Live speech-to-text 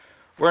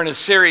We're in a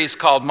series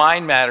called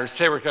Mind Matters.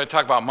 Today we're going to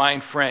talk about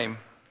mind frame,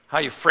 how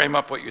you frame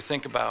up what you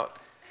think about,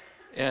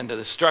 and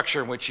the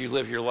structure in which you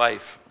live your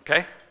life,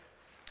 okay?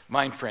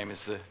 Mind frame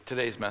is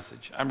today's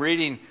message. I'm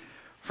reading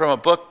from a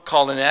book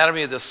called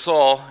Anatomy of the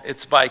Soul.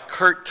 It's by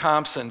Curt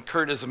Thompson.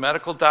 Curt is a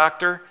medical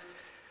doctor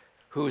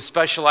who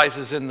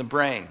specializes in the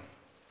brain,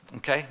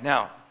 okay?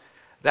 Now,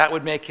 that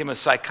would make him a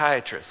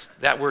psychiatrist.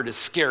 That word is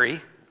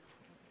scary,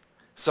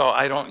 so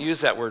I don't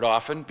use that word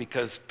often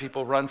because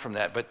people run from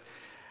that, but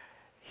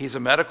he's a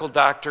medical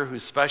doctor who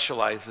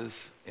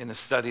specializes in the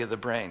study of the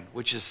brain,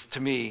 which is, to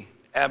me,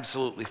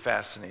 absolutely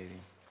fascinating.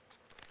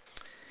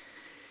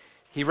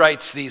 He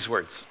writes these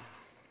words,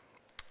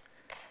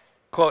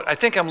 quote, "I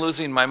think I'm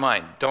losing my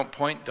mind." Don't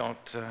point, don't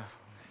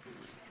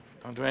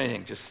do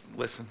anything, just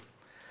listen.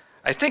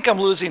 "I think I'm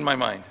losing my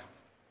mind.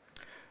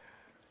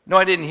 No,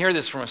 I didn't hear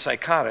this from a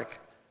psychotic.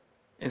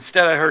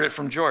 Instead, I heard it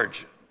from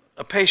George,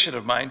 a patient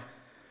of mine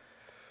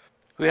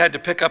who had to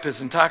pick up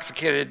his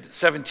intoxicated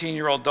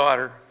 17-year-old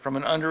daughter from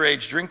an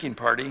underage drinking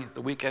party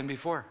the weekend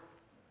before.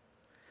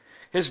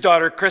 His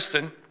daughter,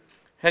 Kristen,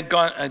 had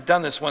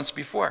done this once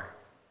before,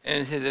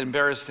 and it had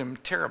embarrassed him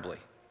terribly.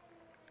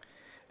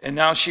 And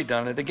now she'd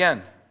done it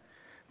again,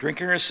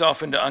 drinking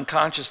herself into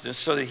unconsciousness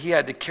so that he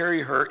had to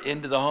carry her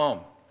into the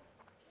home.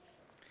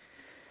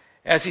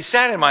 As he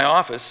sat in my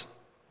office,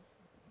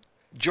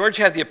 George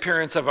had the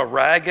appearance of a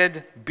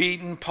ragged,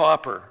 beaten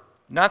pauper,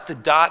 not the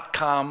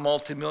dot-com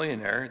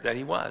multimillionaire that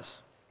he was.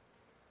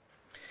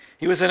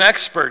 He was an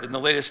expert in the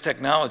latest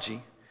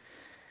technology,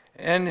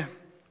 and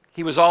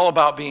he was all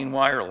about being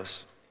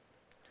wireless.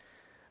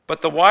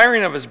 But the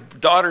wiring of his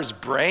daughter's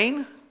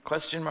brain? ?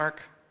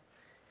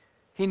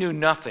 He knew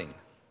nothing,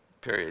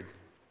 period.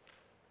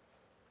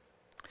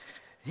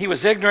 He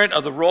was ignorant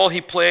of the role he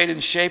played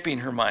in shaping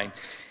her mind.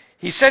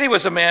 He said he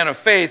was a man of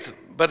faith,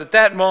 but at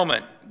that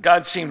moment,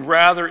 God seemed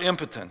rather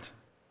impotent.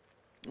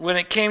 When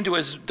it came to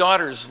his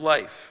daughter's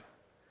life,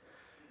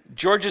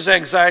 George's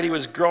anxiety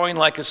was growing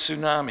like a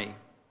tsunami.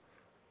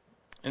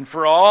 And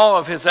for all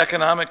of his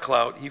economic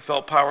clout, he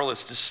felt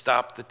powerless to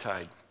stop the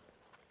tide.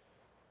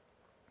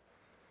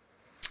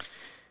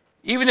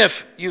 Even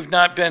if you've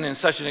not been in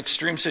such an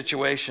extreme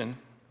situation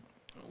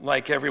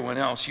like everyone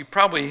else, you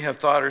probably have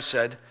thought or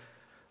said,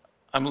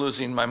 "I'm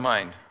losing my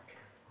mind."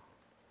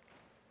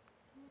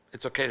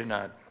 It's okay to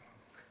nod.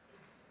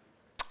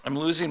 I'm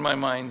losing my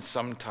mind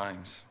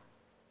sometimes.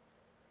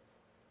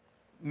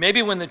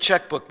 Maybe when the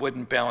checkbook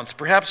wouldn't balance.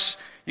 Perhaps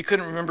you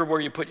couldn't remember where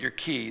you put your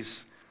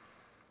keys.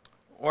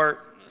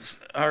 Or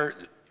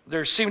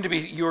there seemed to be,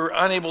 you were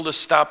unable to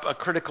stop a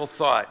critical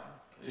thought,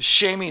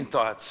 shaming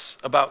thoughts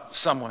about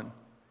someone.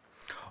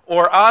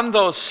 Or on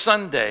those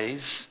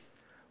Sundays,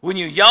 when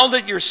you yelled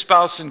at your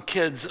spouse and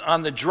kids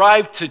on the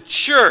drive to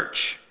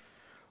church,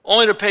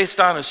 only to paste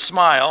on a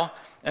smile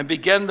and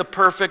begin the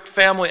perfect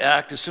family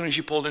act as soon as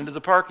you pulled into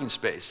the parking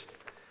space.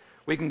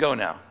 We can go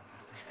now.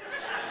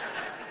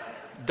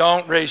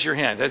 Don't raise your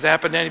hand. Has that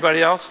happened to anybody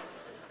else?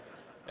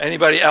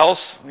 Anybody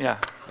else? Yeah,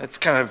 that's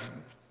kind of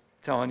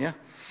telling you.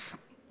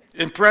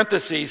 In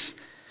parentheses,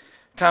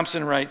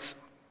 Thompson writes,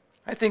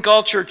 "I think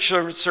all church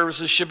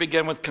services should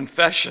begin with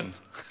confession."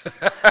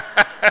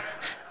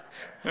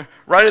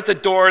 Right at the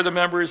door of the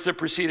members that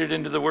proceeded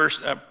into the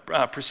worship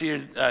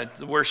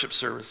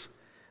service.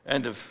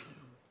 End of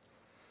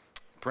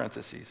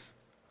parentheses.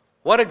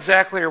 What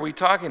exactly are we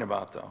talking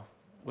about, though,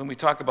 when we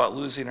talk about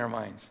losing our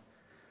minds?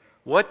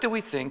 What do we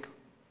think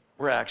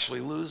we're actually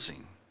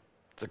losing?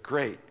 It's a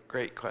great,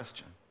 great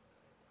question.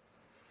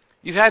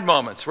 You've had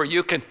moments where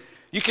you can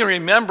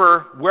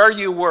remember where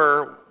you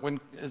were when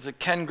as a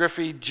Ken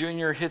Griffey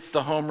Jr. hits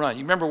the home run.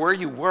 You remember where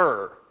you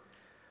were,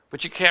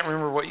 but you can't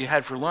remember what you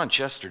had for lunch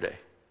yesterday.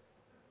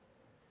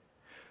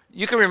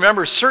 You can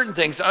remember certain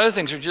things, other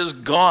things are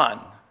just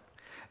gone.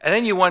 And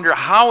then you wonder,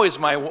 how is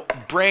my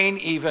brain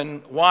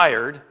even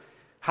wired?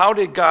 How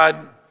did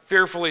God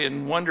fearfully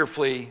and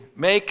wonderfully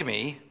make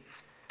me?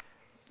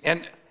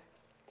 And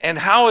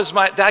how is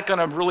that going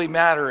to really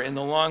matter in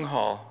the long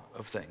haul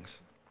of things?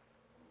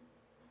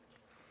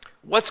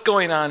 What's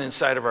going on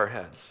inside of our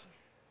heads?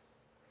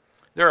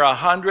 There are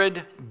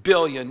 100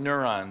 billion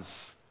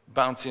neurons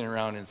bouncing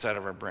around inside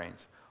of our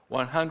brains.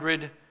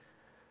 100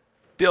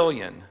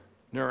 billion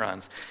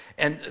neurons.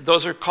 And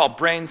those are called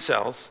brain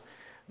cells.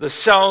 The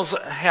cells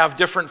have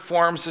different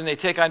forms, and they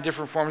take on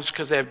different forms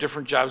because they have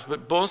different jobs,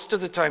 but most of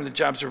the time the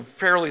jobs are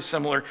fairly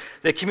similar.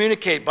 They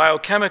communicate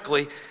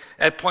biochemically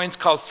at points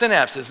called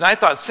synapses. And I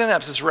thought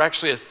synapses were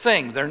actually a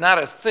thing. They're not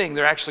a thing,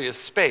 they're actually a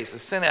space. A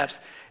synapse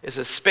is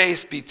a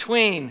space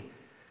between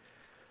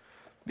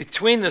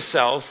the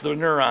cells, the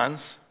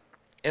neurons,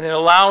 and it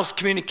allows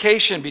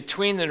communication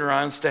between the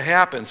neurons to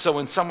happen. So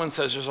when someone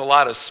says there's a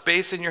lot of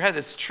space in your head,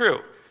 it's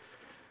true.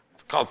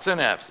 It's called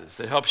synapses.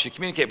 It helps you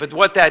communicate. But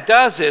what that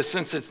does is,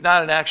 since it's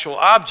not an actual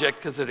object,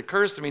 because it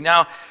occurs to me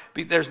now,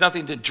 there's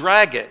nothing to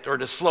drag it or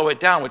to slow it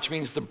down, which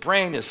means the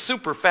brain is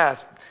super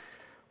fast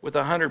with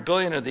 100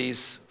 billion of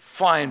these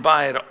flying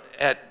by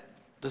at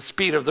the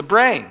speed of the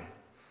brain.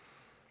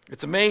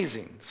 It's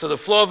amazing. So the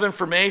flow of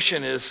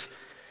information is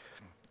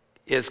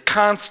is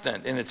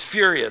constant and it's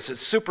furious.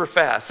 It's super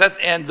fast.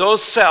 And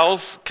those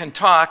cells can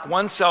talk.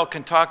 One cell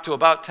can talk to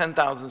about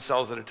 10,000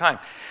 cells at a time.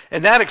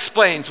 And that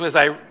explains, as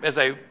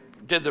I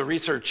did the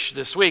research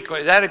this week,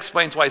 that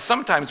explains why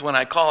sometimes when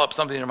I call up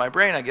something in my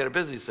brain, I get a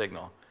busy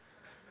signal.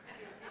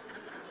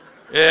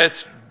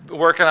 It's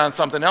working on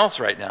something else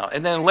right now.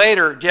 And then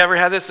later, do you ever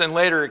have this? And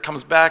later it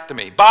comes back to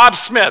me. Bob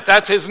Smith,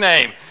 that's his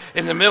name.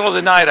 In the middle of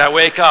the night, I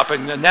wake up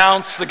and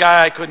announce the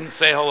guy I couldn't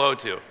say hello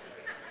to.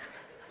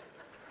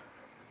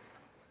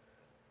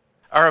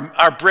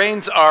 Our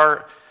brains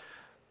are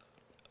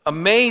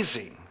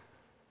amazing.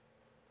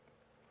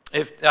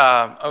 If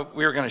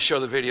we were going to show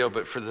the video,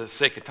 but for the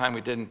sake of time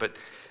we didn't. But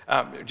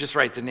just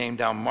write the name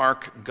down,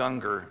 Mark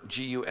Gungor,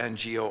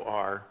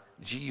 Gungor,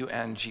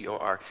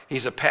 Gungor.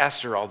 He's a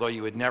pastor, although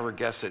you would never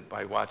guess it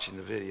by watching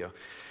the video.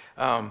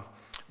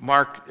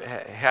 Mark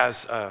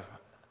has a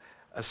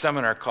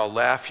seminar called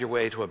Laugh Your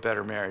Way to a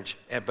Better Marriage,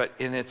 and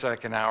it's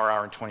like an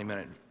hour and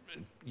 20-minute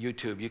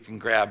YouTube you can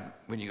grab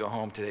when you go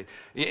home today.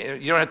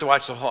 You don't have to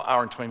watch the whole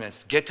hour and 20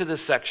 minutes. Get to the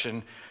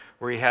section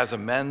where he has a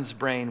men's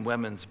brain,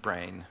 women's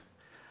brain.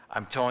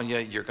 I'm telling you,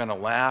 you're going to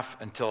laugh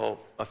until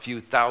a few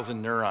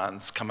thousand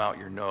neurons come out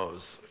your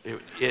nose.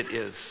 It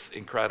is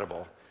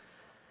incredible.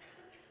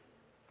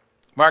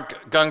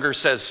 Mark Gungor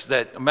says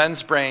that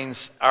men's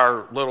brains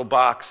are little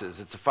boxes.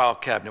 It's a file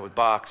cabinet with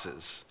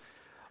boxes.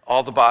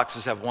 All the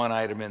boxes have one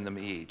item in them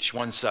each,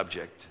 one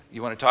subject.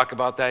 You want to talk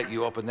about that?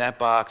 You open that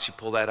box, you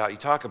pull that out, you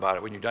talk about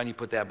it. When you're done, you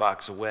put that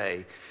box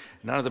away.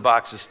 None of the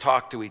boxes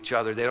talk to each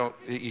other.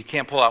 You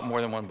can't pull out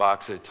more than one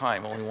box at a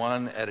time, only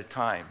one at a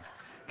time.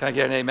 Can I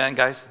get an amen,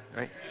 guys?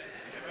 Right?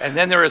 And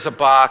then there is a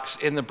box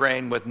in the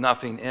brain with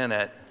nothing in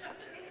it.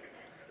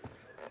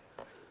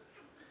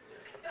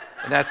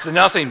 And that's the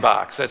nothing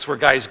box. That's where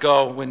guys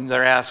go when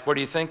they're asked, what are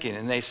you thinking?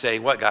 And they say,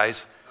 what,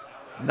 guys?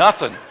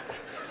 Nothing.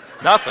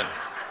 Nothing.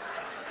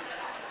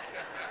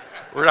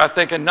 We're not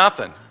thinking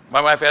nothing.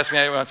 My wife asked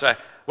me once, what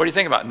do you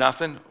think about?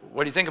 Nothing.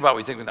 What do you think about?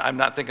 We think, I'm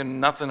not thinking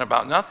nothing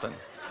about nothing.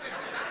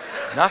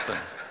 Nothing.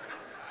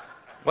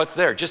 What's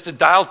there? Just a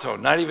dial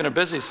tone, not even a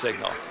busy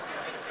signal.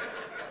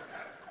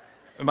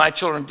 My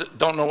children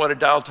don't know what a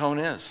dial tone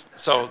is.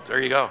 So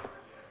there you go.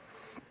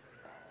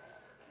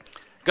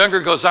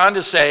 Gungor goes on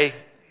to say,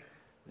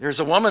 there's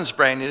a woman's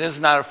brain. It is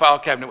not a file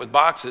cabinet with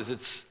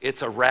boxes.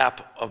 It's a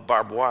wrap of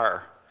barbed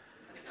wire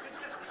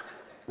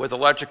with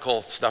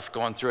electrical stuff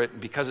going through it. And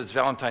because it's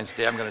Valentine's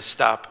Day, I'm going to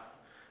stop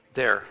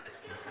there.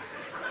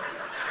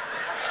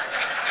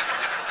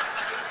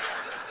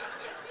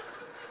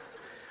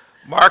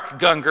 Mark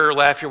Gungor,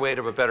 Laugh Your Way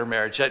to a Better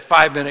Marriage. That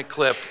 5-minute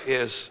clip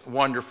is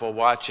wonderful.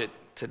 Watch it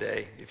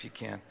today if you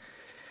can.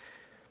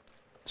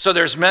 So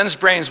there's men's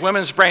brains,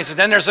 women's brains, and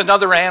then there's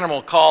another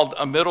animal called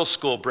a middle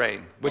school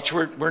brain, which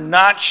we're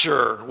not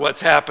sure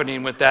what's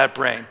happening with that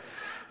brain.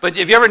 But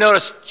if you ever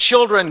notice,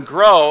 children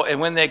grow, and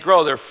when they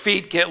grow, their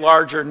feet get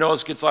larger,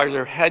 nose gets larger,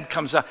 their head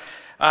comes out.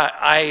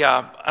 I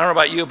don't know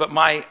about you, but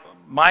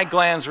my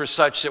glands were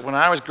such that when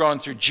I was growing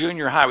through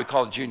junior high, we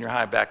called it junior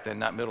high back then,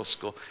 not middle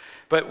school,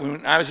 but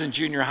when I was in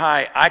junior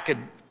high, I could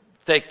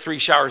take 3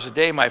 showers a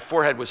day. My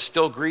forehead was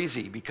still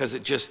greasy because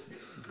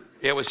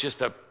it was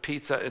just a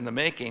pizza in the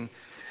making.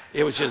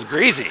 It was just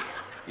greasy,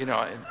 you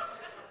know.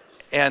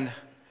 And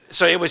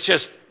so it was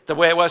just the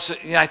way it was.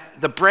 You know,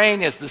 the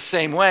brain is the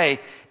same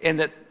way in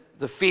that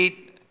the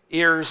feet,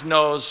 ears,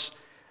 nose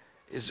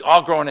is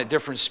all growing at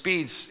different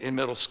speeds in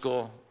middle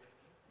school.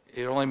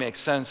 It only makes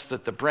sense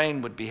that the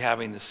brain would be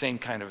having the same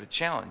kind of a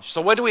challenge.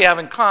 So what do we have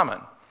in common?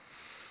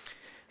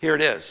 Here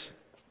it is.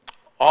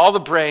 All the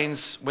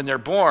brains, when they're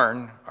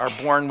born, are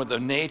born with a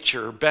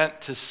nature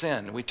bent to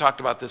sin. We talked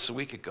about this a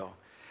week ago.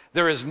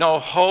 There is no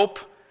hope,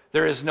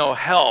 there is no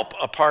help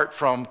apart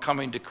from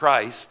coming to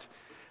Christ.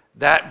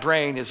 That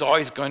brain is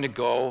always going to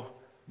go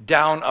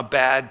down a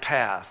bad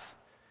path.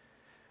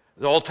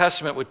 The Old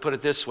Testament would put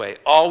it this way: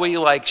 all we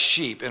like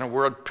sheep, in a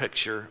word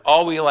picture,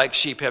 all we like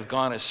sheep have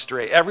gone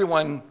astray.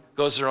 Everyone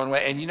goes their own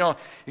way. And you know,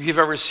 if you've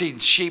ever seen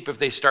sheep, if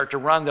they start to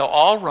run, they'll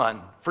all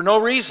run for no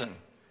reason.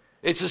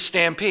 It's a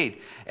stampede.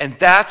 And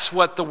that's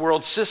what the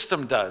world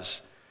system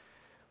does.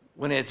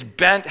 When it's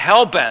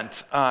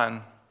hell-bent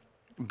on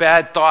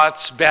bad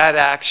thoughts, bad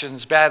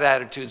actions, bad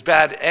attitudes,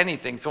 bad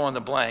anything, fill in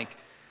the blank,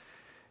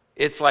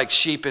 it's like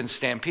sheep in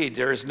stampede.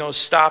 There is no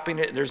stopping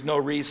it. There's no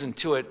reason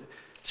to it,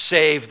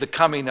 save the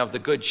coming of the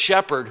Good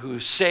Shepherd, who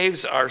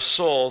saves our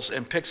souls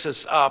and picks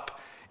us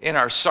up in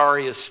our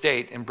sorry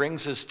estate and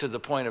brings us to the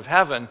point of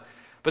heaven,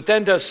 but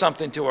then does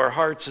something to our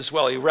hearts as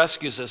well. He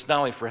rescues us not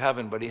only for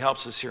heaven, but he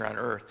helps us here on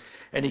earth.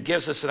 And he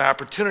gives us an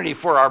opportunity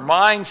for our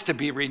minds to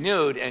be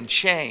renewed and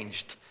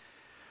changed.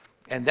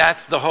 And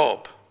that's the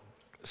hope.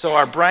 So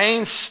our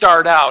brains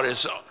start out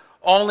as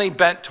only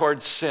bent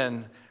towards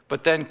sin,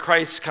 but then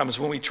Christ comes.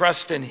 When we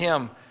trust in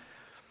him,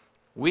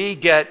 we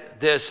get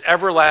this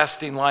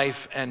everlasting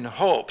life and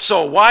hope.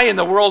 So why in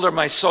the world am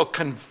I so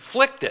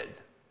conflicted?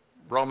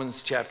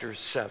 Romans chapter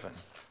 7.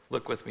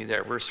 Look with me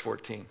there, verse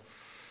 14.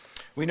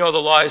 We know the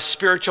law is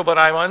spiritual, but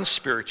I'm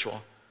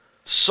unspiritual.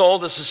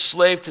 sold as a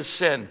slave to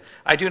sin.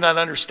 I do not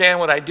understand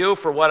what I do,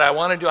 for what I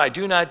want to do, I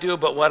do not do,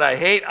 but what I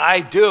hate, I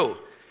do.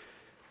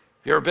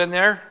 You ever been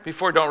there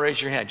before? Don't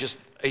raise your hand.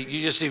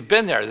 You've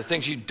been there. The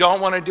things you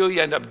don't want to do,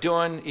 you end up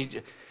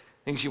doing.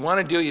 Things you want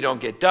to do, you don't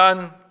get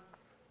done.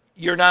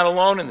 You're not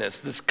alone in this.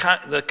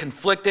 The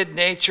conflicted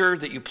nature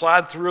that you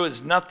plod through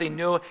is nothing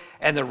new.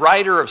 And the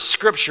writer of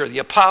Scripture, the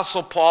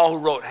Apostle Paul, who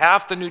wrote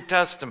half the New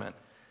Testament,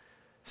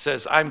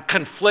 says, I'm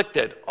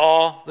conflicted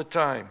all the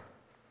time.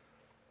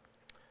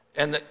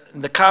 And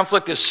the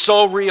conflict is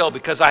so real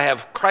because I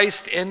have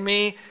Christ in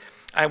me.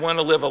 I want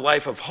to live a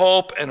life of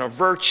hope and of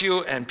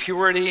virtue and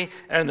purity.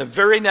 And in the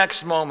very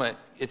next moment,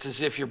 it's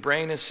as if your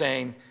brain is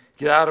saying,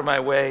 get out of my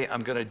way.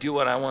 I'm going to do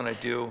what I want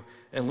to do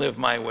and live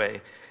my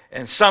way.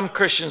 And some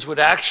Christians would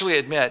actually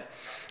admit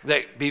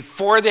that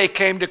before they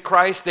came to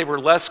Christ, they were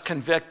less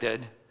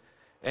convicted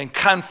and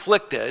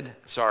conflicted.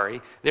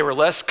 They were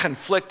less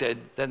conflicted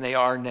than they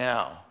are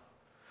now.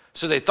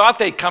 So they thought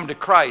they'd come to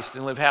Christ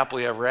and live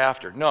happily ever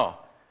after. No.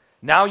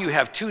 Now you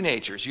have two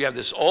natures. You have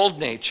this old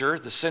nature,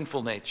 the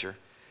sinful nature,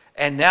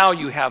 and now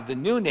you have the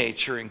new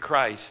nature in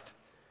Christ.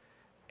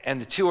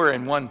 And the two are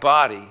in one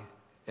body,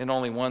 and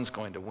only one's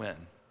going to win.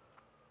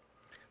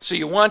 So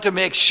you want to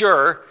make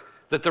sure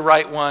that the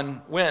right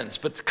one wins,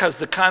 but because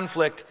the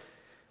conflict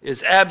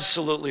is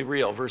absolutely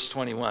real. Verse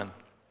 21.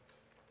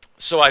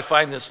 So I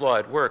find this law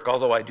at work,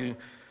 although I do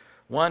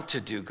want to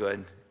do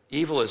good,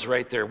 evil is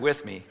right there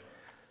with me.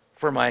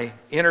 For my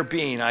inner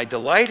being, I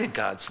delight in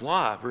God's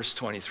law. Verse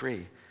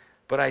 23.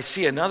 But I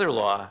see another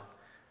law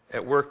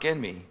at work in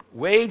me,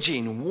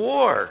 waging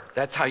war.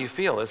 That's how you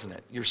feel, isn't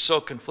it? You're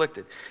so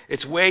conflicted.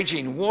 It's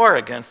waging war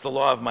against the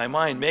law of my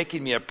mind,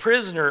 making me a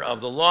prisoner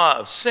of the law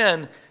of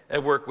sin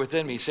at work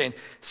within me, saying,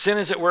 sin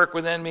is at work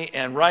within me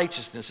and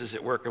righteousness is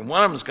at work, and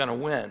one of them is going to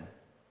win.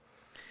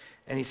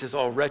 And he says,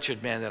 oh,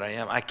 wretched man that I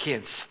am, I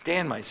can't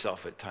stand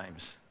myself at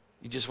times.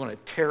 You just want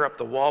to tear up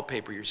the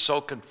wallpaper. You're so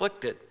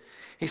conflicted.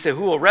 He said,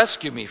 who will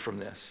rescue me from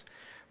this?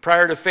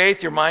 Prior to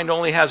faith, your mind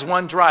only has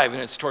one drive,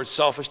 and it's towards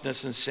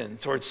selfishness and sin,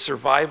 towards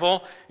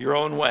survival, your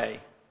own way.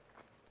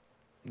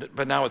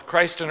 But now with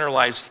Christ in our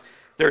lives,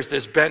 there's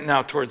this bent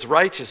now towards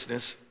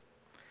righteousness,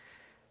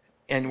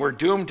 and we're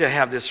doomed to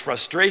have this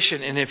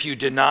frustration. And if you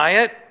deny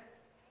it,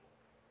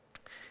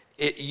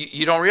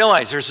 you don't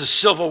realize there's a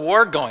civil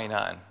war going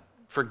on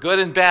for good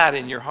and bad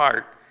in your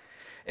heart.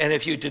 And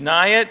if you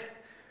deny it,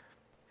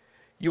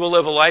 you will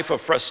live a life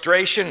of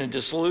frustration and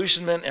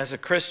disillusionment as a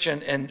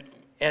Christian,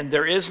 and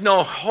there is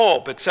no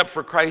hope except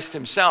for Christ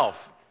himself.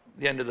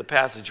 The end of the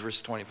passage, verse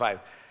 25.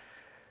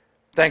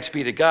 Thanks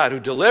be to God who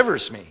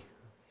delivers me.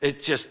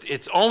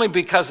 It's only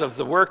because of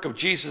the work of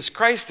Jesus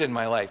Christ in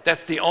my life.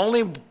 That's the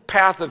only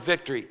path of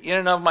victory. In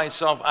and of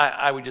myself,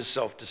 I would just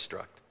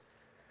self-destruct.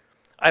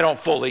 I don't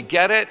fully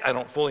get it. I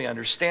don't fully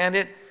understand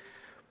it.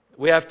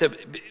 We have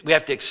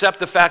to accept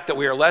the fact that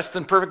we are less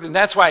than perfect, and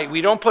that's why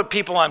we don't put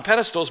people on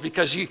pedestals,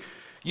 because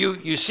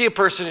you see a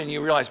person and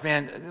you realize,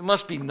 man, it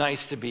must be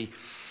nice to be,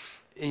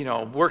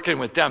 working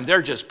with them.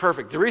 They're just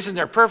perfect. The reason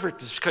they're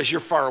perfect is because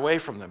you're far away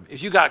from them.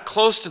 If you got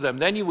close to them,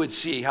 then you would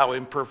see how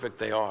imperfect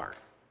they are.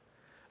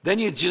 Then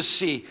you just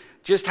see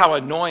just how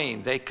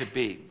annoying they could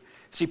be.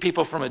 See,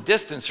 people from a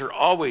distance are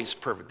always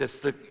perfect.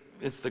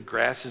 It's the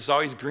grass is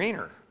always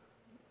greener,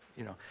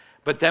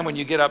 But then when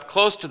you get up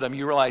close to them,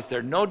 you realize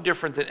they're no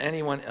different than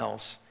anyone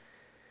else.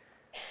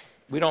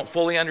 We don't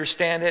fully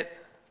understand it.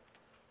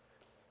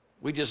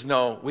 We just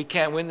know we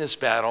can't win this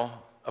battle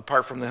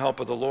apart from the help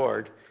of the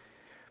Lord.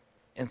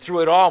 And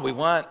through it all, we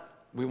want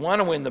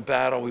to win the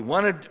battle. We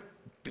want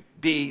to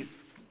be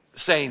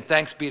saying,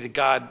 thanks be to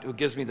God who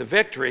gives me the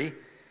victory.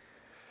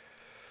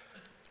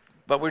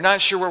 But we're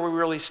not sure where we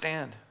really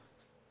stand.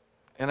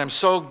 And I'm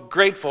so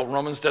grateful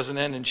Romans doesn't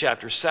end in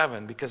chapter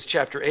 7, because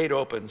chapter 8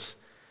 opens,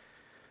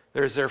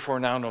 there is therefore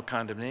now no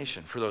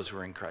condemnation for those who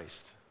are in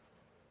Christ.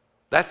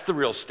 That's the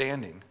real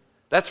standing.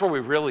 That's where we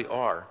really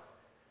are.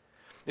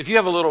 If you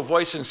have a little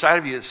voice inside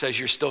of you that says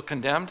you're still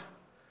condemned,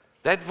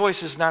 that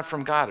voice is not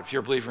from God if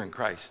you're a believer in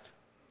Christ.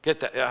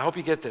 Get that. I hope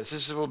you get this.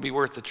 This will be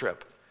worth the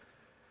trip.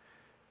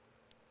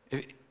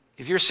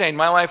 If you're saying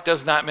my life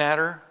does not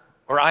matter,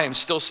 or I am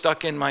still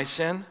stuck in my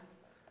sin,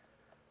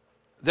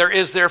 there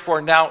is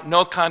therefore now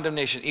no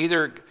condemnation.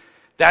 Either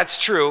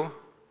that's true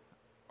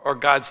or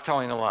God's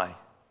telling a lie.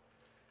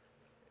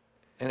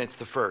 And it's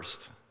the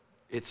first.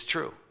 It's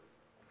true.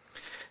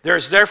 There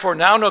is therefore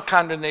now no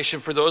condemnation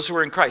for those who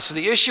are in Christ. So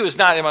the issue is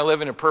not, am I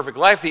living a perfect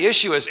life? The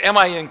issue is, am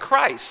I in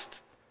Christ?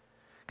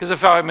 Because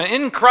if I'm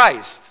in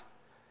Christ,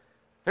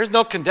 there's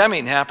no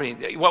condemning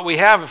happening. What we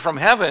have from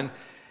heaven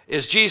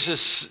is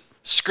Jesus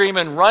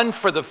screaming, run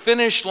for the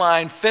finish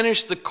line,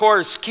 finish the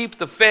course, keep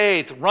the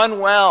faith, run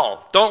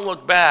well, don't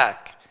look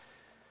back.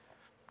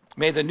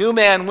 May the new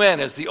man win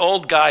as the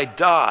old guy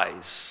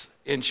dies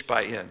inch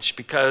by inch,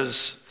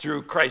 because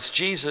through Christ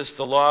Jesus,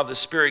 the law of the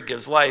Spirit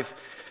gives life,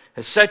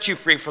 has set you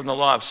free from the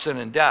law of sin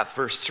and death.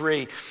 Verse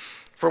 3,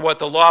 for what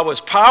the law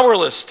was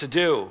powerless to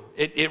do,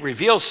 it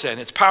reveals sin,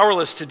 it's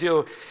powerless to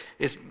do,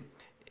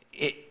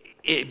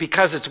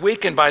 because it's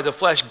weakened by the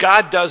flesh,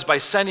 God does by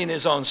sending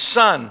his own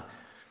Son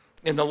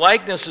in the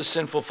likeness of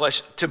sinful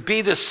flesh to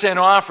be the sin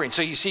offering.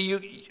 So you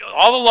see,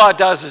 all the law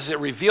does is it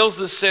reveals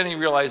the sin, and you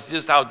realize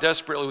just how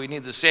desperately we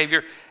need the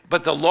Savior.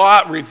 But the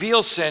law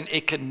reveals sin.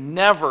 It can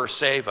never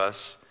save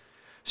us.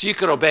 So you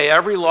could obey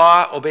every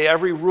law, obey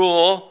every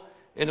rule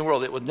in the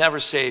world. It would never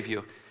save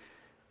you.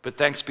 But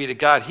thanks be to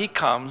God, he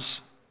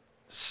comes,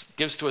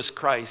 gives to us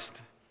Christ.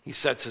 He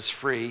sets us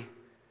free.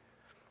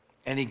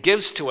 And he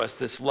gives to us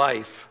this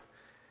life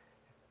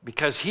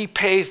because he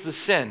pays the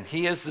sin.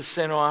 He is the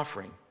sin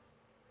offering.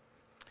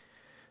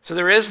 So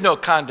there is no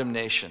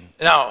condemnation.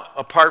 Now,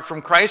 apart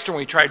from Christ, when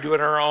we try to do it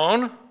on our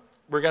own,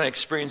 we're going to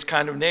experience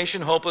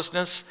condemnation,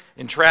 hopelessness,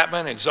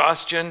 entrapment,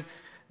 exhaustion,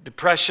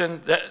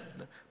 depression.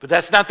 But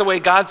that's not the way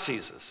God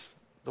sees us.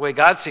 The way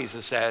God sees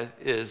us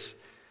is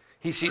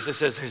he sees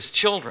us as his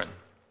children,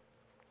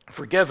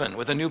 forgiven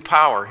with a new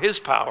power, his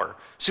power,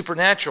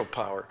 supernatural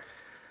power.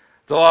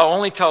 The law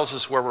only tells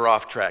us where we're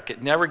off track.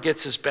 It never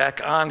gets us back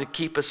on to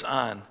keep us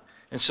on.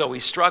 And so we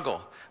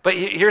struggle. But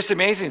here's the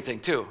amazing thing,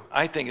 too.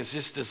 I think it's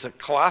just as a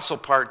colossal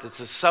part, it's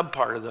a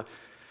sub-part of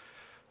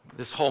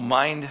this whole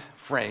mind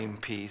frame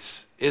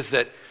piece, is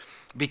that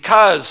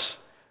because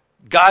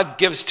God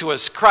gives to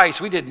us Christ,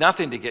 we did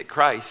nothing to get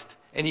Christ,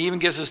 and he even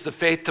gives us the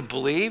faith to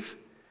believe,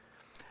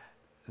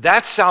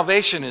 that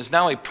salvation is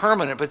not only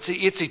permanent, but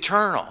it's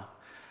eternal.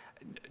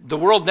 The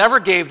world never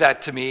gave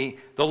that to me.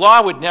 The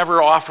law would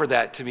never offer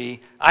that to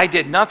me. I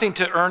did nothing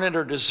to earn it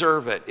or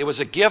deserve it. It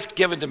was a gift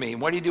given to me.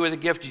 And what do you do with a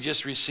gift? You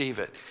just receive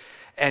it.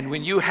 And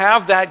when you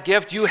have that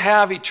gift, you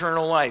have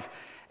eternal life.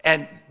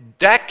 And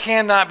that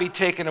cannot be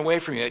taken away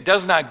from you. It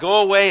does not go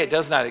away. It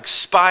does not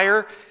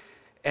expire.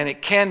 And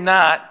it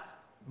cannot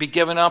be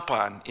given up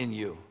on in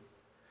you.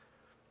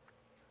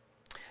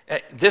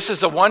 This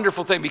is a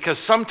wonderful thing because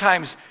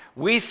sometimes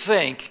we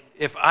think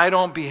if I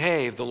don't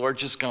behave, the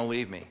Lord's just going to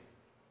leave me.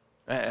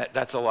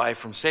 That's a lie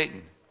from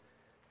Satan.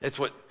 That's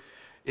what,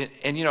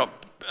 and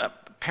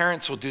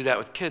parents will do that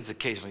with kids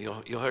occasionally.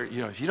 You'll hear,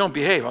 if you don't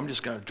behave, I'm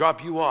just going to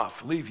drop you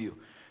off, leave you.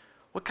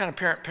 What kind of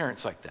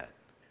parents like that?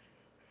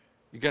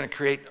 You're going to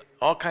create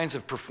all kinds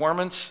of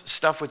performance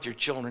stuff with your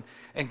children.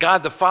 And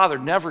God the Father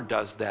never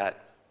does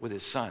that with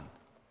his Son.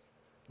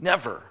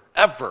 Never,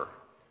 ever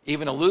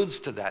even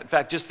alludes to that. In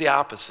fact, just the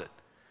opposite.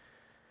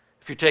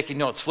 If you're taking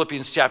notes,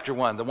 Philippians chapter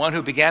 1, the one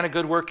who began a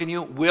good work in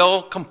you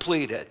will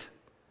complete it.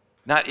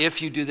 Not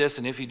if you do this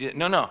and if you do it.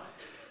 No.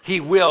 He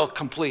will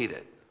complete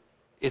it.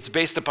 It's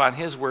based upon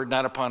his word,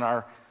 not upon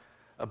our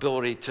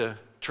ability to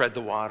tread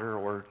the water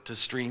or to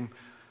swim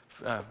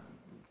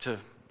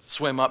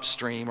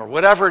upstream or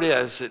whatever it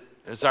is.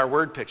 It's our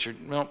word picture.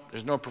 No,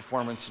 there's no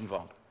performance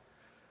involved.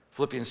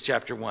 Philippians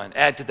chapter 1.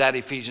 Add to that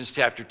Ephesians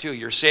chapter 2.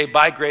 You're saved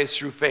by grace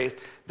through faith,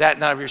 that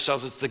not of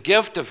yourselves. It's the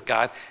gift of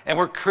God. And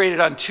we're created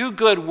unto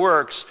good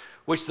works,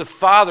 which the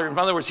Father, in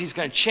other words, he's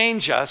going to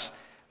change us,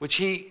 which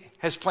he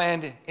has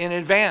planned in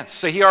advance.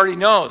 So he already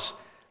knows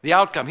the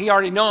outcome. He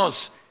already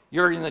knows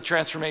you're in the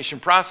transformation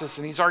process,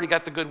 and he's already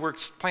got the good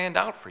works planned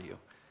out for you.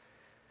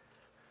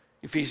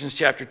 Ephesians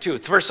chapter 2.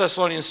 1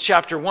 Thessalonians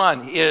chapter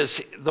 1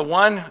 is the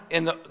one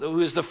who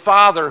is the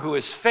Father who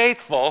is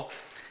faithful.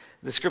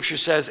 The scripture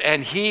says,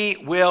 and he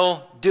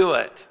will do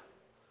it.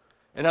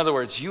 In other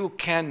words, you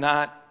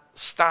cannot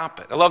stop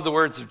it. I love the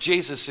words of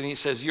Jesus, and he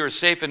says, you are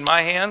safe in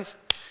my hands,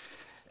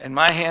 and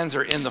my hands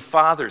are in the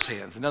Father's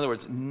hands. In other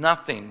words,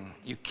 nothing,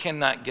 you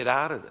cannot get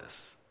out of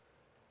this.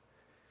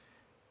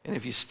 And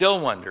if you still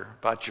wonder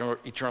about your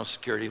eternal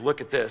security,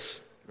 look at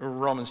this.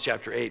 Romans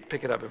chapter 8,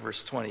 pick it up at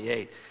verse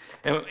 28.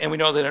 And we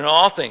know that in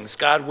all things,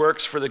 God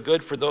works for the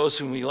good for those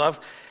whom he loves,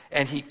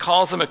 and he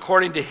calls them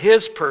according to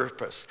his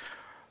purpose.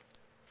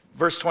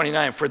 Verse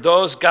 29, for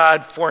those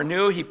God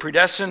foreknew, he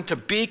predestined to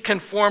be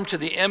conformed to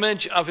the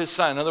image of his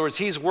Son. In other words,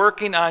 he's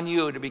working on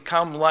you to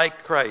become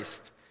like Christ.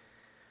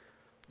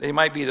 They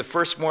might be the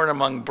firstborn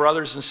among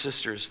brothers and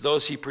sisters.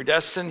 Those he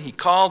predestined, he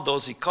called.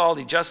 Those he called,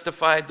 he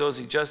justified. Those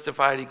he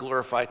justified, he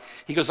glorified.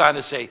 He goes on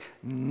to say,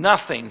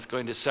 nothing's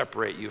going to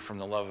separate you from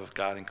the love of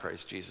God in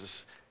Christ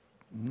Jesus.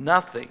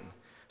 Nothing.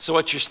 So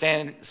what, you're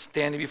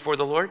standing before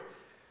the Lord?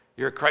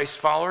 You're a Christ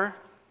follower?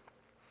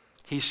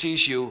 He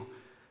sees you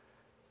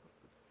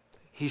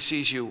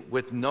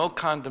with no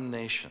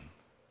condemnation.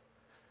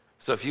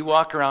 So if you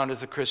walk around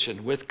as a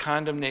Christian with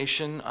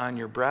condemnation on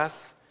your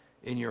breath,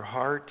 in your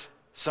heart,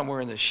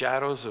 somewhere in the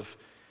shadows of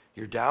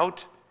your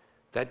doubt,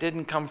 that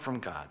didn't come from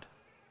God.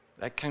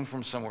 That came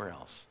from somewhere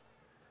else.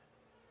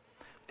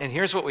 And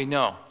here's what we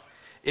know.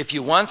 If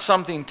you want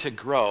something to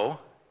grow,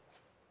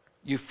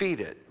 you feed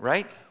it,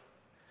 right?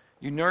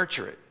 You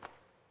nurture it.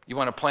 You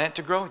want a plant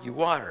to grow? You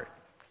water it,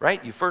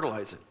 right? You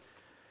fertilize it.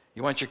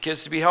 You want your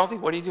kids to be healthy?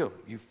 What do?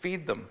 You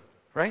feed them,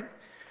 right?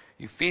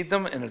 You feed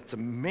them, and it's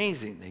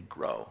amazing. They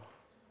grow,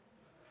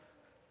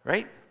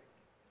 right?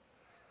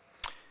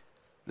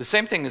 The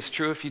same thing is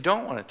true if you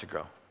don't want it to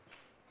grow.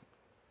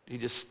 It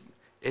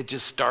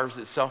just starves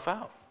itself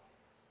out.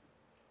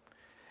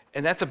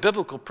 And that's a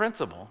biblical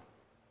principle.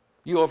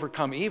 You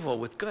overcome evil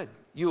with good.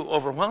 You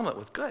overwhelm it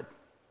with good.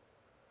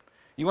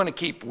 You want to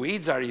keep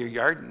weeds out of your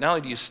yard, not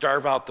only do you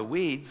starve out the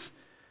weeds,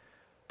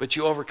 but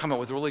you overcome it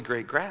with really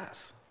great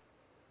grass.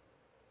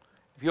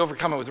 If you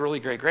overcome it with really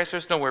great grace,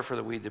 there's nowhere for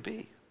the weed to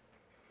be.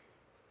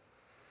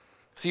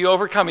 So you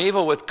overcome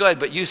evil with good,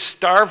 but you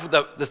starve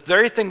the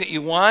very thing that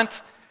you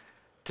want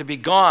to be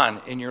gone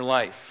in your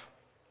life.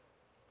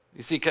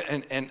 You see,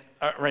 and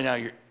right now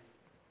you're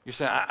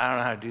saying, I don't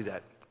know how to do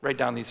that. Write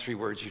down these 3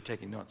 words. You're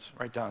taking notes.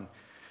 Write down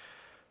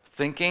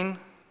thinking,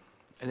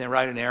 and then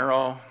write an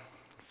arrow.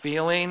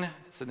 Feeling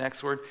is the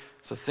next word.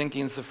 So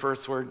thinking is the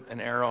first word,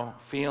 an arrow.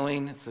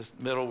 Feeling is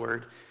the middle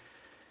word.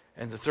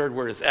 And the third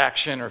word is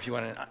action, or if you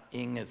want an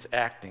ing, it's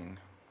acting.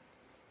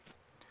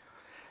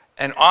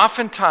 And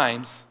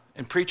oftentimes,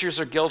 and preachers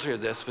are guilty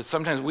of this, but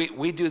sometimes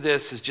we do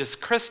this as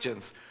just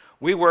Christians.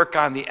 We work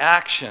on the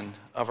action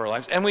of our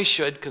lives, and we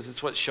should, because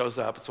it's what shows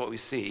up, it's what we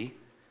see.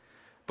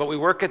 But we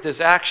work at this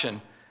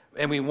action,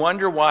 and we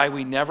wonder why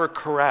we never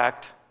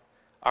correct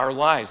our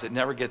lives. It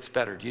never gets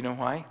better. Do you know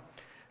why?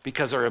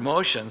 Because our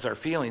emotions, our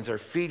feelings are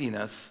feeding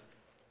us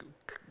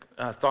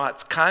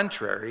thoughts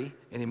contrary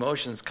and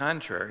emotions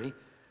contrary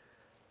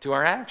to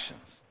our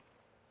actions.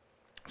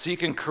 So you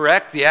can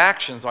correct the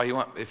actions all you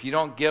want. If you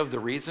don't give the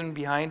reason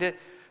behind it,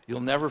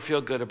 you'll never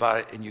feel good about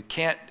it, and you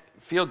can't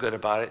feel good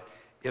about it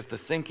if the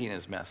thinking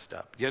is messed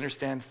up. You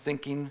understand?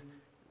 Thinking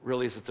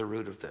really is at the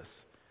root of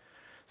this.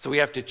 So we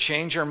have to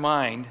change our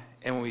mind,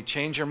 and when we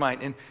change our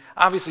mind, and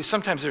obviously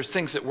sometimes there's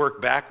things that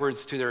work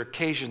backwards too. There are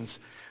occasions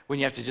when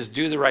you have to just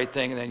do the right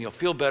thing, and then you'll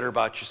feel better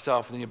about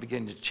yourself, and then you'll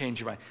begin to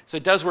change your mind. So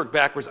it does work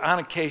backwards on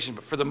occasion,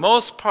 but for the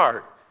most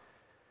part,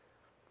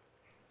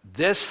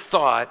 this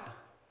thought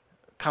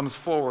comes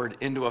forward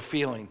into a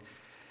feeling,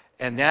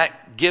 and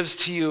that gives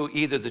to you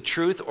either the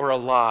truth or a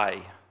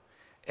lie.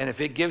 And if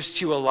it gives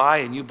to you a lie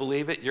and you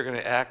believe it, you're going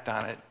to act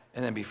on it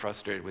and then be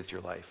frustrated with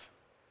your life.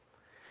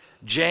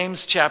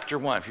 James chapter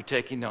 1, if you're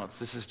taking notes,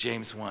 this is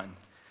James 1.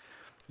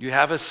 You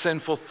have a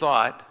sinful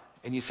thought,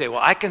 and you say,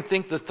 well, I can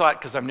think the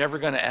thought because I'm never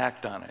going to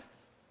act on it.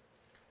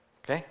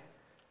 Okay?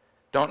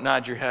 Don't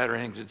nod your head or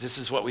anything. This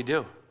is what we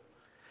do.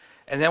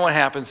 And then what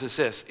happens is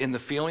this. In the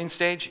feeling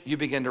stage, you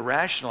begin to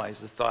rationalize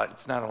the thought.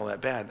 It's not all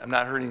that bad. I'm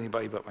not hurting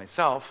anybody but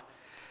myself.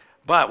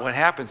 But what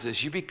happens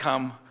is you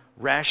become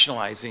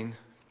rationalizing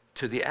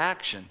to the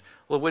action.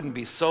 Well, it wouldn't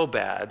be so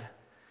bad.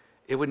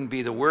 It wouldn't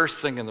be the worst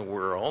thing in the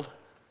world.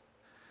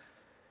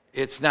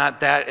 It's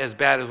not that as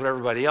bad as what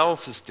everybody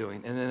else is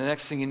doing. And then the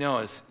next thing you know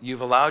is you've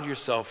allowed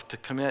yourself to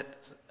commit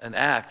an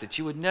act that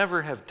you would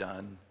never have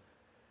done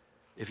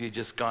if you'd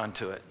just gone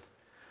to it.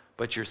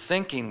 But your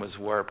thinking was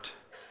warped.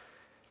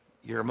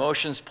 Your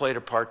emotions played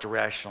a part to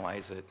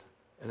rationalize it,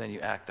 and then you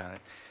act on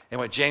it. And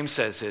what James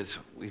says is,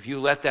 if you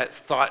let that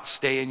thought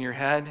stay in your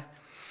head,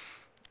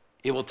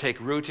 it will take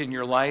root in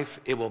your life.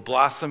 It will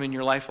blossom in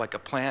your life like a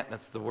plant.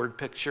 That's the word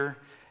picture.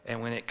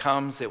 And when it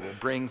comes, it will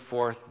bring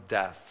forth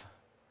death.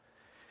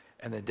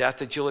 And the death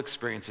that you'll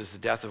experience is the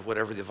death of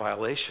whatever the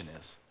violation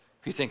is.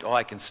 If you think, oh,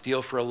 I can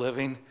steal for a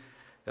living,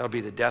 that'll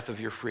be the death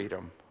of your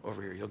freedom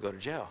over here. You'll go to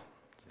jail.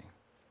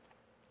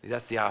 See,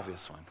 that's the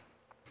obvious one.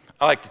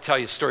 I like to tell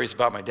you stories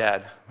about my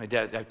dad. My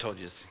dad, I've told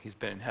you, he's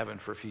been in heaven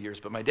for a few years,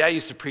 but my dad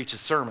used to preach a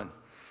sermon.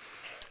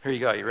 Here you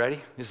go. You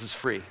ready? This is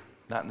free,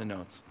 not in the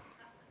notes.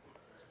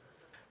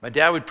 My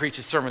dad would preach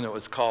a sermon that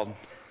was called,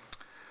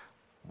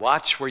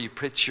 Watch Where You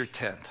Pitch Your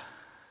Tent.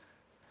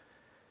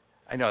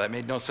 I know, that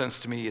made no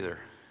sense to me either.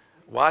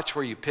 Watch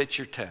where you pitch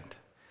your tent.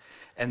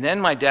 And then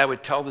my dad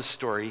would tell this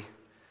story,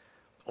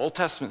 Old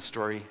Testament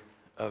story,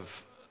 of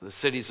the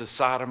cities of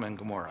Sodom and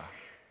Gomorrah.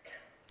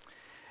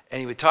 And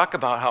he would talk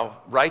about how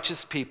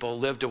righteous people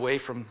lived away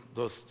from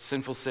those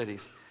sinful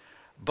cities.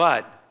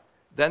 But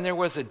then there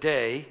was a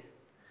day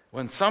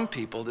when some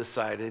people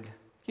decided,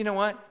 you know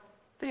what?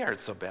 They aren't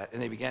so bad.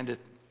 And they began to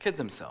kid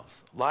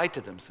themselves, lie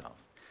to themselves.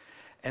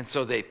 And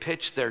so they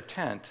pitched their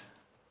tent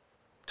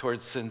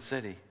towards Sin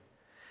City.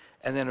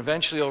 And then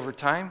eventually over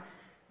time,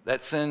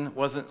 that sin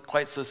wasn't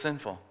quite so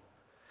sinful.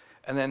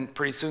 And then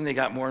pretty soon they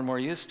got more and more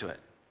used to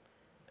it.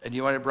 And you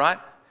know what it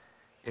brought?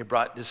 It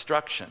brought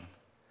destruction.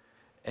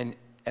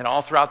 And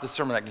all throughout the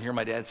sermon, I can hear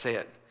my dad say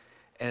it.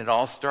 And it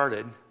all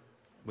started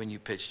when you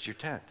pitched your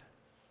tent.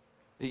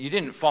 You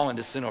didn't fall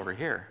into sin over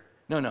here.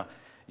 No.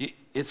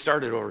 It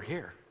started over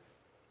here.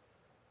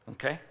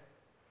 Okay?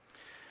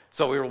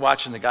 So we were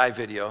watching the guy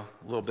video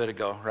a little bit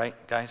ago, right,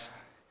 guys?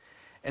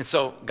 And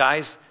so,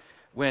 guys,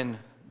 when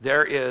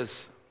there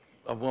is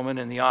a woman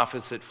in the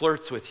office that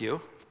flirts with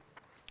you,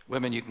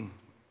 women, you can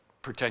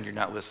pretend you're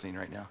not listening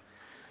right now.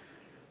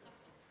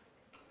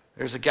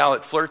 There's a gal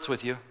that flirts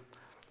with you.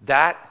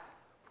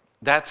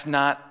 That's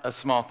not a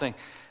small thing.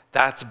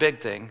 That's a big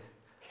thing.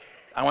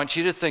 I want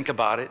you to think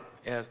about it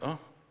as, oh,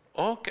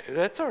 okay,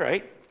 that's all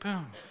right.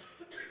 Boom.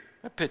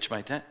 I pitched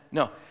my tent.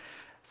 No.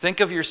 Think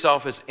of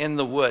yourself as in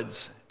the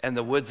woods, and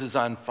the woods is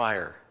on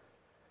fire.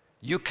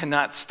 You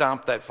cannot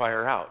stomp that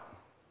fire out.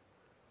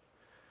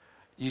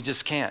 You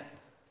just can't.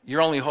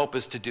 Your only hope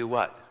is to do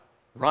what?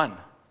 Run.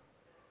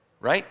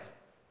 Right?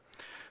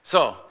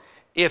 So,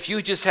 if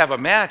you just have a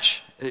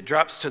match and it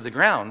drops to the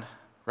ground,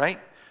 right?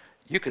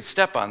 You could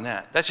step on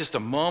that. That's just a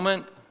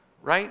moment,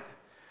 right?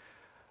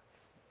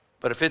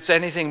 But if it's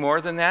anything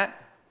more than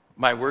that,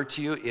 my word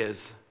to you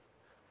is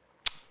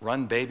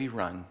Run, baby,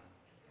 run.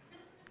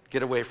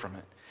 Get away from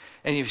it.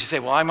 And if you say,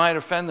 well, I might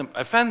offend them,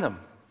 offend them.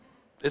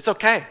 It's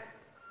okay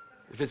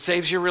if it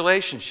saves your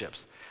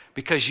relationships,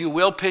 because you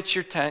will pitch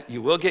your tent,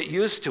 you will get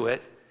used to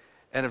it,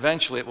 and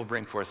eventually it will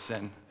bring forth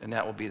sin, and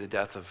that will be the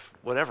death of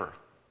whatever.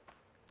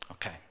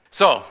 Okay.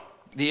 So,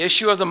 the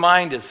issue of the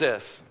mind is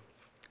this.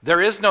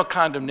 There is no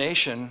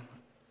condemnation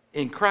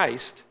in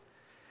Christ.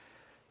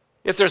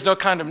 If there's no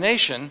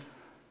condemnation,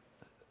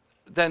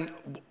 then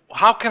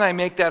how can I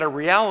make that a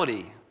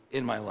reality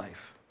in my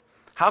life?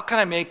 How can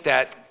I make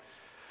that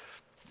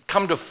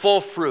come to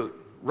full fruit?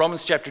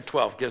 Romans chapter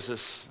 12 gives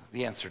us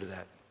the answer to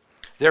that.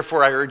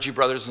 Therefore, I urge you,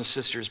 brothers and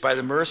sisters, by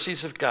the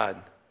mercies of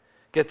God,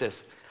 get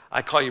this,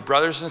 I call you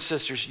brothers and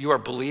sisters, you are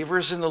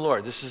believers in the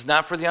Lord. This is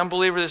not for the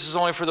unbeliever, this is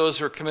only for those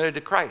who are committed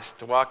to Christ,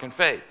 to walk in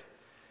faith.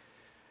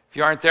 If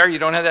you aren't there, you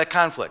don't have that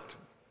conflict.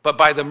 But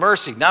by the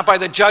mercy, not by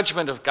the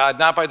judgment of God,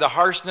 not by the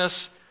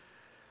harshness,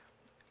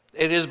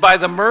 it is by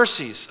the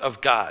mercies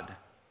of God.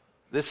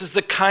 This is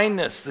the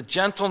kindness, the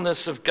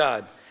gentleness of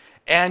God.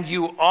 And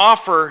you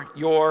offer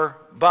your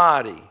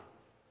body.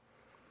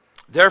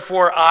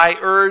 Therefore, I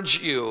urge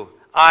you,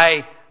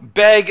 I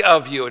beg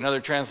of you,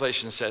 another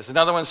translation says.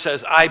 Another one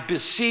says, I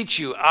beseech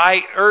you.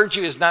 I urge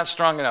you is not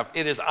strong enough.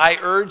 It is, I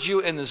urge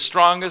you in the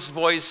strongest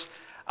voice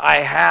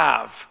I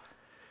have.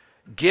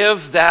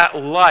 Give that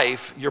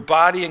life, your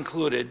body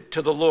included,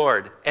 to the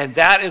Lord. And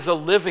that is a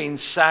living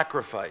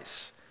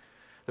sacrifice.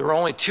 There were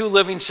only 2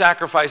 living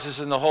sacrifices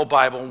in the whole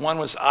Bible. One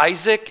was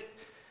Isaac,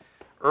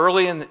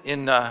 early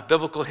in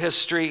biblical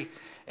history,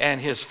 and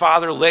his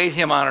father laid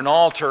him on an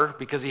altar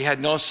because he had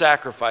no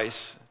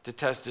sacrifice to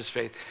test his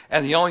faith.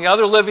 And the only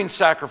other living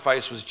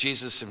sacrifice was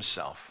Jesus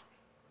himself.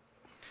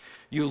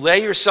 You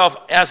lay yourself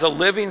as a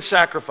living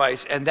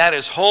sacrifice, and that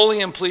is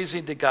holy and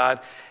pleasing to God,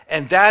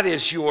 and that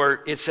is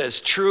your, it says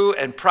true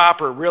and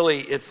proper,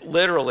 really, it's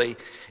literally,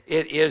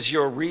 it is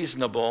your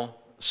reasonable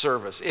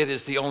service. It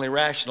is the only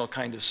rational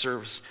kind of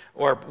service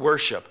or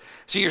worship.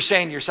 So you're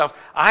saying to yourself,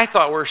 I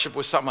thought worship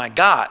was something I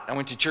got. I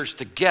went to church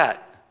to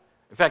get.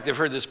 In fact, I've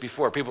heard this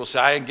before. People say,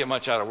 I didn't get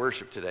much out of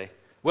worship today.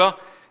 Well,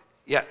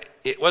 yeah,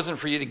 it wasn't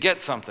for you to get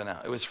something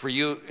out. It was for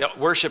you.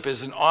 Worship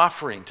is an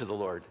offering to the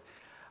Lord.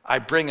 I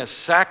bring a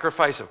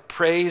sacrifice of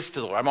praise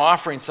to the Lord. I'm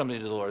offering something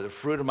to the Lord. The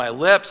fruit of my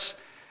lips,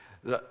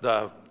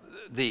 a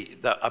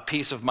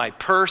piece of my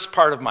purse,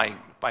 part of my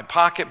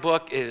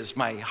pocketbook. It is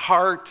my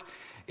heart.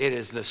 It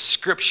is the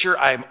scripture.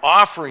 I'm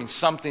offering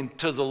something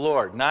to the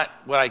Lord. Not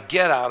what I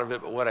get out of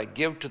it, but what I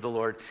give to the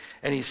Lord.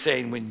 And he's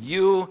saying, when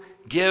you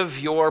give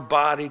your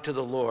body to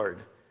the Lord,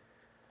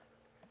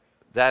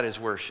 that is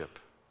worship.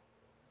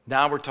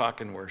 Now we're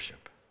talking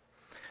worship.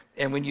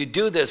 And when you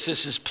do this,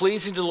 this is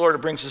pleasing to the Lord.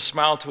 It brings a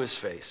smile to his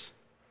face.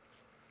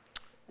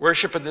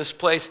 Worship in this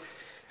place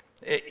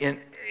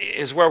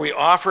is where we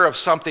offer of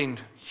something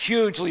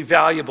hugely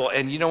valuable.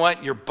 And you know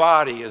what? Your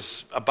body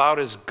is about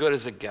as good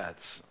as it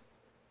gets.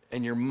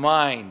 And your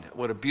mind,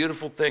 what a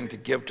beautiful thing to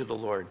give to the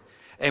Lord.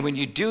 And when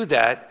you do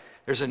that,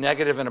 there's a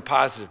negative and a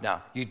positive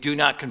now. You do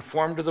not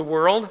conform to the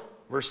world,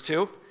 verse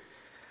 2,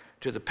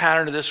 to the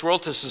pattern of this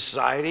world, to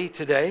society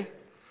today,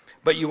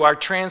 but you are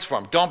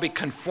transformed. Don't be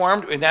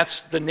conformed, and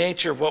that's the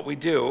nature of what we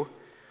do.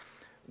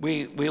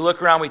 We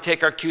look around, we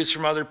take our cues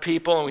from other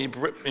people, and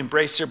we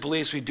embrace their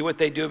beliefs. We do what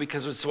they do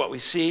because it's what we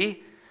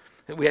see.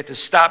 We have to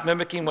stop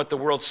mimicking what the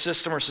world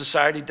system or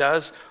society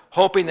does,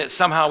 hoping that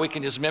somehow we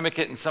can just mimic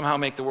it and somehow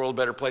make the world a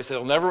better place.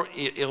 It'll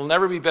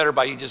never be better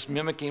by you just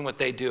mimicking what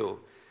they do.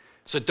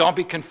 So don't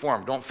be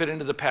conformed. Don't fit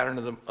into the pattern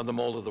of the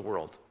mold of the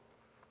world.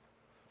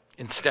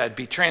 Instead,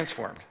 be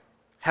transformed.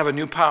 Have a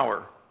new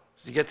power.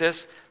 Do you get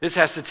this? This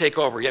has to take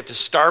over. You have to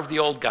starve the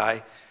old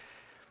guy,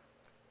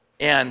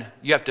 and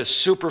you have to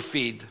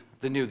superfeed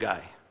the new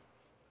guy.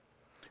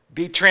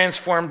 Be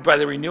transformed by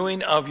the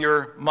renewing of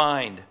your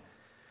mind.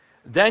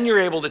 Then you're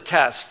able to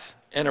test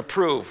and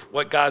approve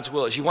what God's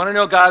will is. You want to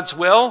know God's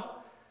will?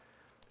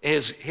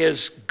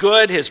 His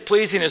good, his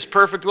pleasing, his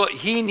perfect will.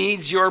 He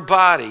needs your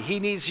body.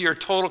 He needs your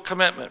total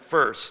commitment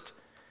first.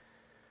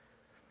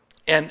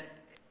 And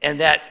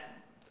that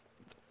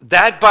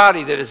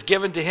body that is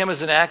given to him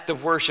is an act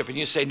of worship. And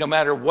you say, no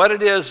matter what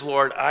it is,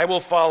 Lord, I will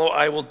follow,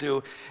 I will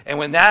do. And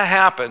when that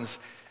happens,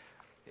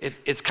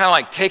 it's kind of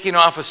like taking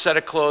off a set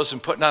of clothes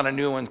and putting on a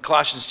new one.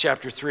 Colossians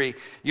chapter 3.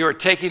 You are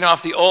taking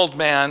off the old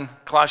man,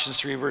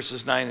 Colossians 3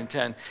 verses 9 and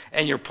 10,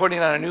 and you're putting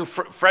on a new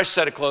fresh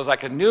set of clothes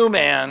like a new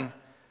man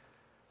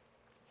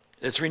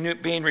that's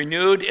being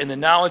renewed in the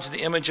knowledge of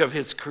the image of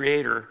his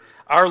creator.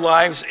 Our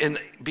lives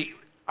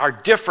are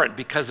different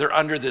because they're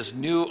under this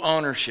new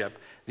ownership.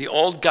 The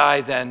old guy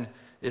then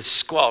is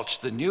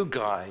squelched. The new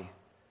guy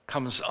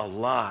comes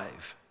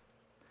alive.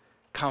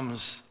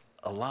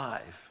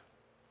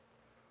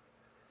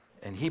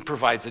 And he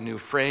provides a new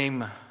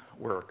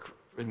framework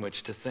in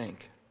which to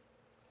think.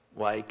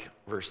 Like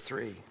verse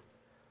 3.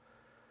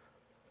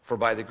 For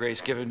by the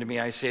grace given to me,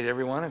 I say to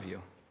every one of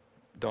you,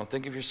 don't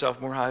think of yourself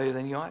more highly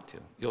than you ought to.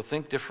 You'll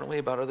think differently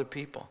about other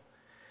people.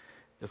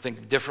 You'll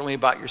think differently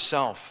about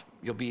yourself.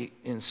 You'll be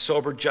in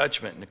sober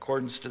judgment in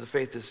accordance to the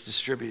faith that's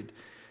distributed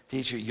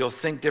teach you. You'll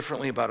think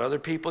differently about other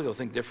people. You'll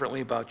think differently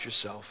about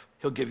yourself.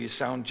 He'll give you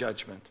sound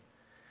judgment,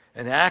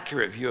 an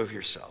accurate view of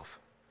yourself.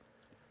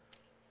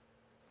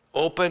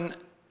 Open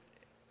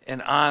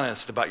and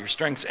honest about your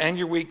strengths and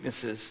your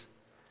weaknesses.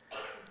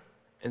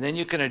 And then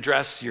you can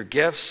address your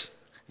gifts,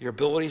 your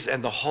abilities,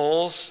 and the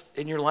holes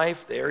in your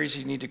life, the areas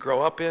you need to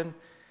grow up in.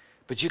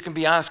 But you can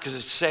be honest because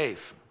it's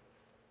safe.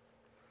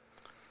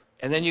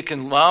 And then you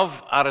can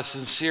love out of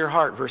sincere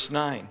heart, verse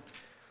 9.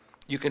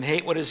 You can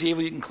hate what is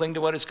evil, you can cling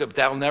to what is good, but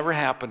that will never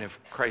happen if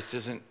Christ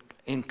isn't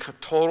in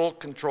total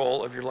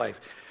control of your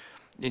life.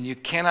 And you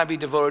cannot be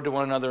devoted to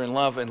one another in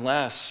love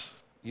unless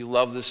you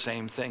love the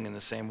same thing in the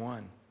same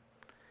one.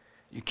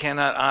 You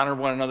cannot honor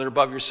one another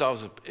above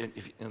yourselves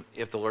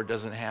if the Lord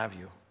doesn't have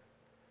you.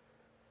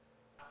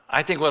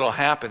 I think what will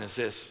happen is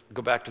this.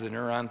 Go back to the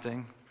neuron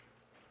thing.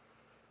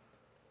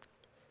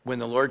 When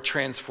the Lord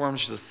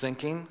transforms the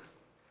thinking,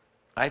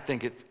 I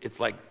think it's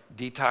like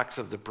detox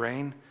of the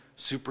brain,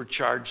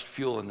 supercharged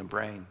fuel in the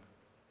brain.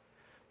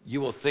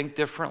 You will think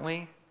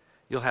differently.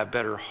 You'll have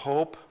better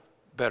hope,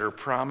 better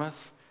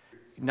promise.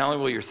 Not only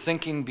will your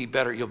thinking be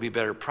better, you'll be a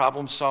better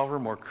problem solver,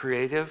 more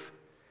creative.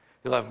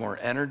 You'll have more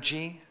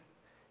energy.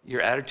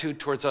 Your attitude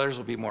towards others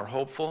will be more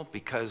hopeful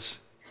because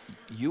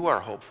you are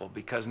hopeful,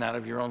 because not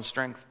of your own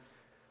strength,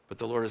 but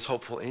the Lord is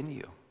hopeful in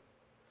you.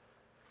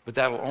 But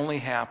that will only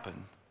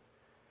happen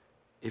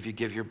if you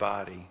give your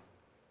body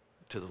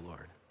to the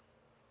Lord.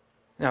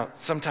 Now,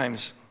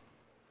 sometimes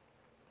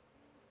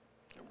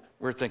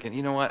we're thinking,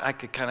 you know what, I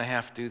could kind of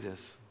half do this.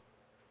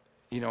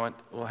 You know what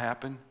will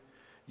happen?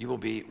 You will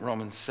be,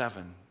 Romans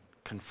 7,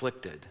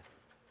 conflicted.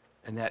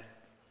 And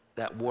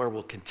that war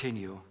will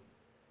continue.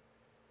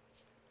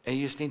 And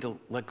you just need to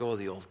let go of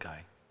the old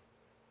guy.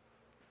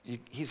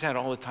 He's had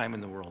all the time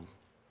in the world.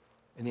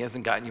 And he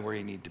hasn't gotten you where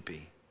you need to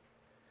be.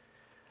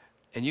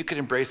 And you can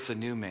embrace the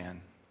new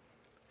man.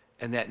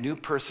 And that new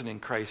person in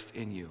Christ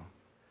in you.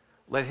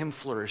 Let him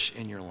flourish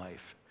in your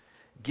life.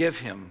 Give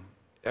him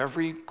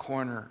every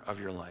corner of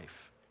your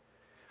life.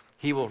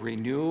 He will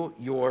renew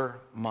your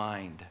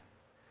mind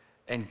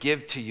and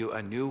give to you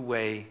a new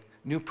way,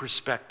 new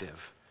perspective,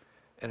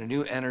 and a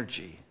new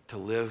energy to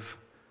live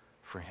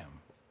for him.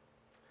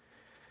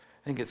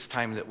 I think it's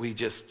time that we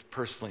just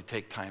personally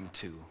take time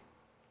to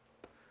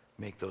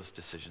make those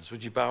decisions.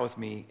 Would you bow with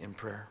me in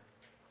prayer?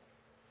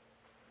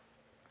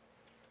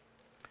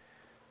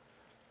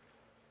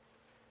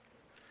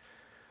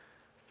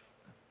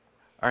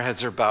 Our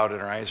heads are bowed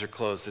and our eyes are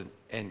closed,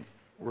 and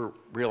we're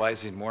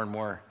realizing more and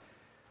more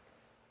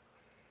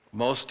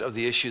most of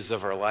the issues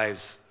of our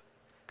lives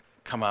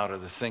come out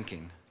of the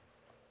thinking.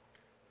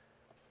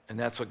 And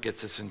that's what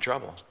gets us in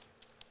trouble.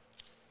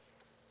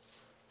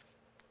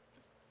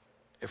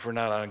 If we're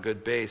not on a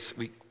good base,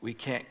 we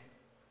can't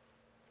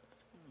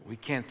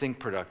think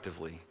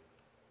productively.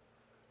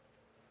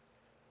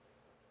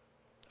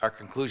 Our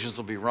conclusions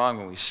will be wrong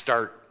when we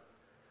start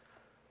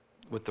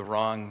with the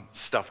wrong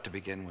stuff to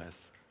begin with.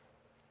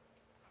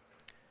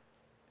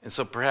 And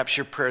so perhaps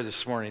your prayer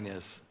this morning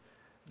is,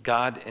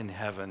 God in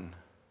heaven,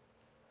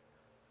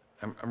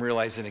 I'm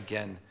realizing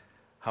again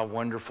how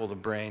wonderful the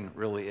brain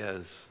really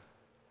is.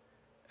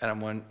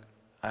 And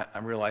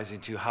I'm realizing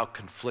too how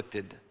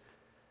conflicted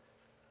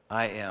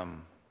I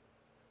am.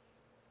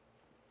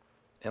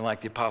 And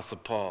like the Apostle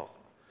Paul,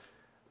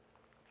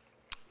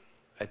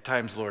 at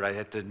times, Lord, I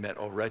have to admit,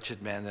 oh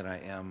wretched man that I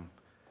am,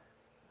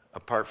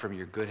 apart from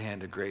your good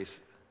hand of grace,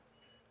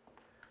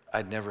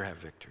 I'd never have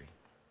victory.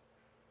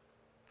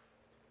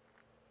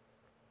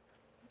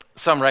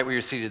 Some right where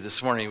you're seated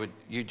this morning,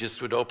 you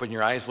just would open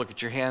your eyes, look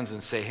at your hands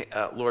and say,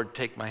 Lord,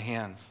 take my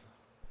hands.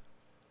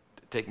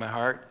 Take my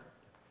heart.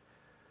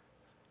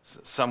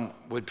 Some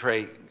would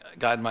pray,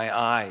 God, my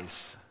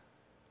eyes,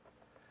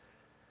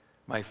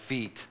 my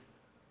feet,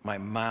 my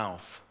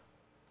mouth.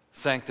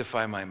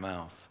 Sanctify my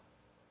mouth.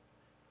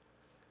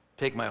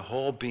 Take my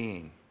whole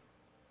being.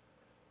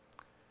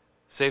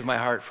 Save my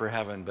heart for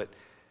heaven,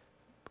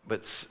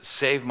 but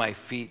save my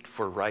feet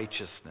for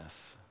righteousness.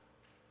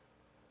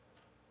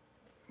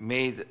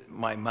 May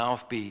my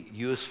mouth be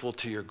useful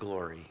to your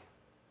glory.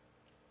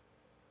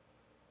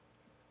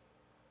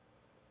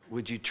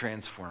 Would you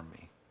transform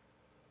me?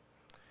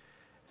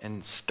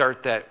 And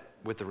start that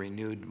with a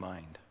renewed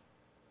mind.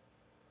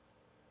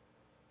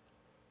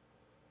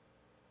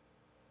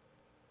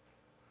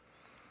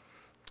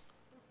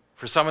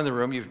 For some in the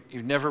room,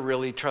 you've never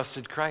really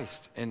trusted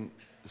Christ. And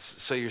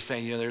so you're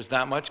saying, there's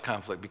not much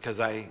conflict because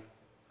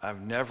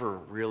I've never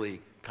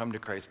really come to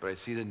Christ, but I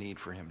see the need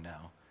for him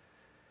now.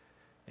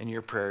 And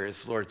your prayer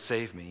is, Lord,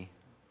 save me.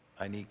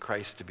 I need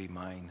Christ to be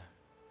mine.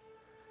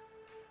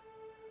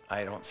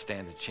 I don't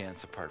stand a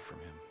chance apart from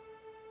him.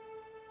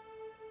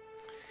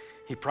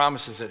 He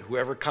promises that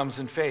whoever comes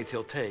in faith,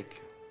 he'll take.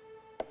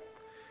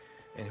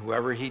 And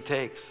whoever he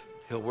takes,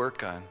 he'll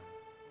work on.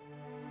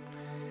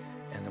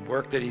 And the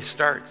work that he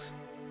starts,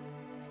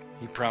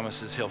 he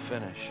promises he'll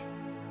finish.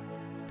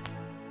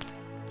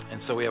 And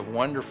so we have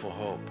wonderful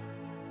hope.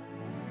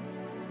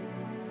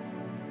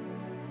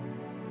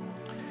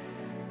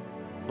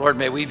 Lord,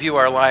 may we view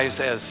our lives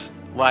as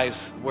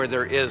lives where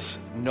there is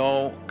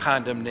no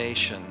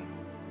condemnation.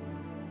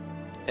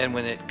 And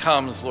when it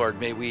comes, Lord,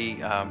 may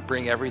we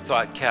bring every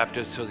thought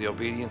captive to the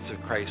obedience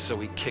of Christ, so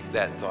we kick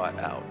that thought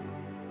out.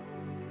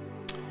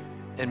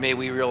 And may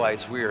we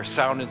realize we are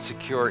sound and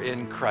secure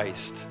in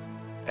Christ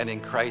and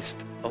in Christ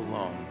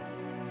alone.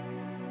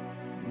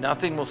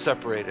 Nothing will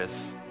separate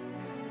us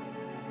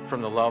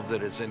from the love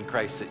that is in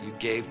Christ that you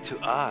gave to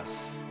us.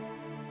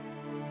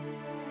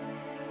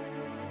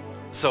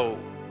 So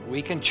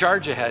we can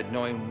charge ahead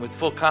knowing with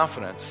full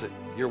confidence that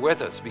you're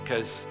with us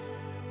because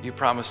you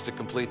promised to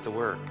complete the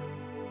work.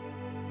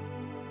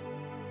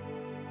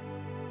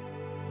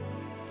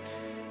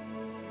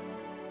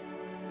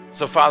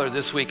 So, Father,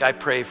 this week I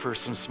pray for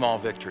some small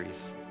victories.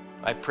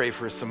 I pray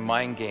for some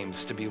mind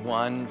games to be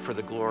won for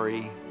the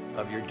glory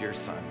of your dear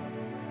Son.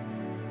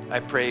 I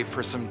pray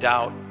for some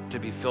doubt to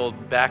be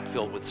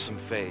backfilled with some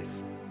faith.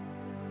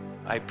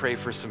 I pray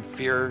for some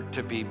fear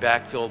to be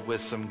backfilled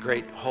with some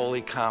great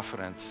holy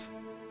confidence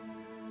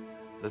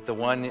that the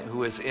one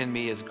who is in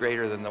me is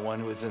greater than the one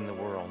who is in the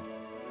world.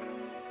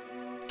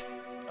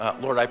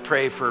 Lord, I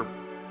pray for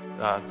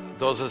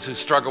those of us who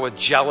struggle with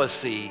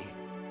jealousy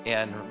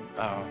and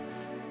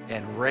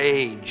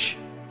rage,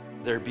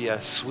 there be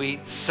a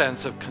sweet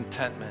sense of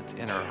contentment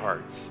in our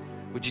hearts.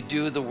 Would you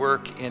do the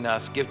work in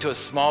us? Give to us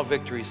small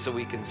victories so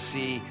we can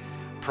see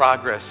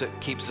progress that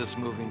keeps us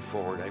moving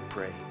forward, I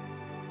pray.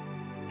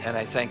 And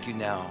I thank you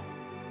now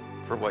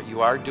for what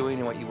you are doing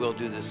and what you will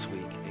do this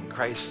week. In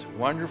Christ's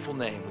wonderful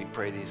name, we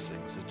pray these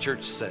things. The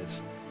church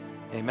says,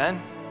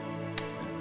 amen.